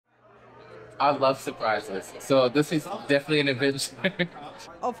I love surprises, so this is definitely an adventure.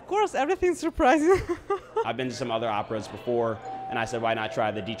 Of course, everything's surprising. I've been to some other operas before, and I said, why not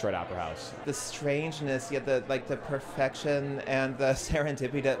try the Detroit Opera House? The strangeness, yet the perfection and the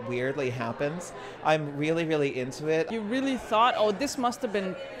serendipity that weirdly happens. I'm really, really into it. You really thought, oh, this must have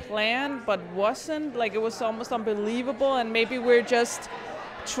been planned, but wasn't. Like, it was almost unbelievable, and maybe we're just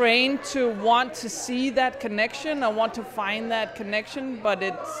trained to want to see that connection. I want to find that connection, but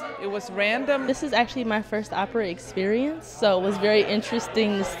it was random. This is actually my first opera experience, so it was very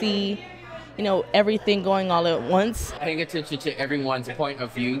interesting to see, you know, everything going all at once. Paying attention to everyone's point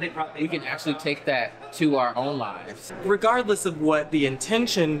of view, we can actually take that to our own lives. Regardless of what the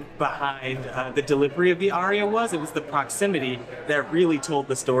intention behind the delivery of the aria was, it was the proximity that really told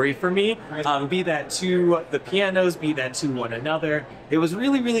the story for me. Be that to the pianos, be that to one another. It was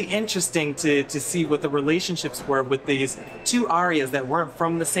really, really interesting to see what the relationships were with these two arias that weren't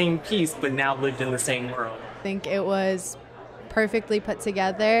from the same piece, but now lived in the same world. I think it was perfectly put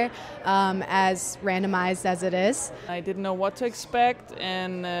together, as randomized as it is. I didn't know what to expect,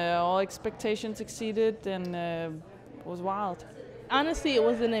 and all expectations exceeded, and it was wild. Honestly, it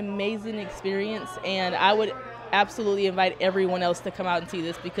was an amazing experience, and I would absolutely invite everyone else to come out and see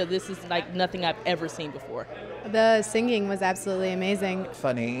this because this is like nothing I've ever seen before. The singing was absolutely amazing.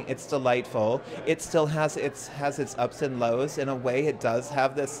 Funny, it's delightful. It still has its ups and lows. In a way, it does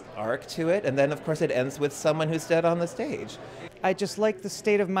have this arc to it, and then of course it ends with someone who's dead on the stage. I just like the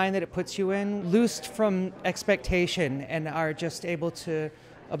state of mind that it puts you in, loosed from expectation, and are just able to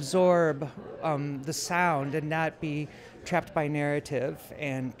absorb the sound and not be trapped by narrative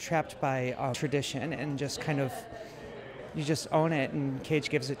and trapped by tradition, and just kind of, you just own it and Cage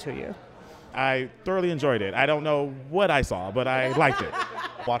gives it to you. I thoroughly enjoyed it. I don't know what I saw, but I liked it.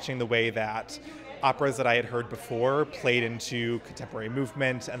 Watching the way that operas that I had heard before played into contemporary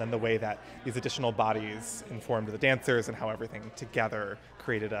movement, and then the way that these additional bodies informed the dancers and how everything together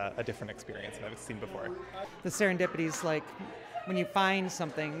created a different experience than I've seen before. The serendipity is like when you find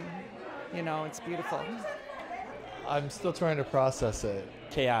something, you know, it's beautiful. I'm still trying to process it.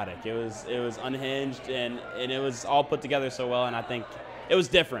 Chaotic. It was unhinged, and it was all put together so well, and I think it was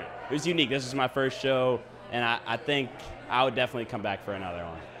different. It was unique. This was my first show, and I think I would definitely come back for another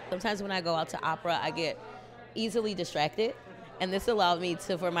one. Sometimes when I go out to opera, I get easily distracted, and this allowed me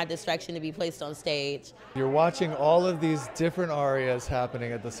for my distraction to be placed on stage. You're watching all of these different arias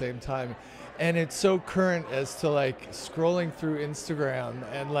happening at the same time, and it's so current as to like scrolling through Instagram,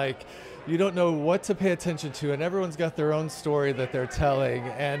 and like you don't know what to pay attention to, and everyone's got their own story that they're telling,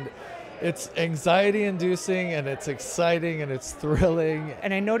 and it's anxiety inducing, and it's exciting, and it's thrilling.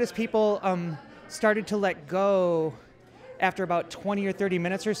 And I noticed people started to let go after about 20 or 30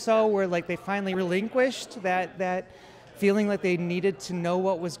 minutes or so, where like they finally relinquished that feeling like they needed to know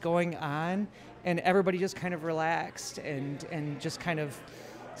what was going on, and everybody just kind of relaxed and just kind of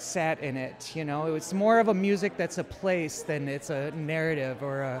sat in it. You know, it was more of a music that's a place than it's a narrative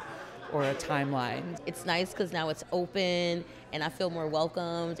or a timeline. It's nice because now it's open, and I feel more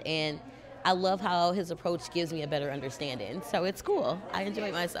welcomed, and I love how his approach gives me a better understanding. So it's cool. I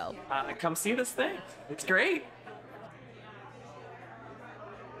enjoy myself. Come see this thing. It's great.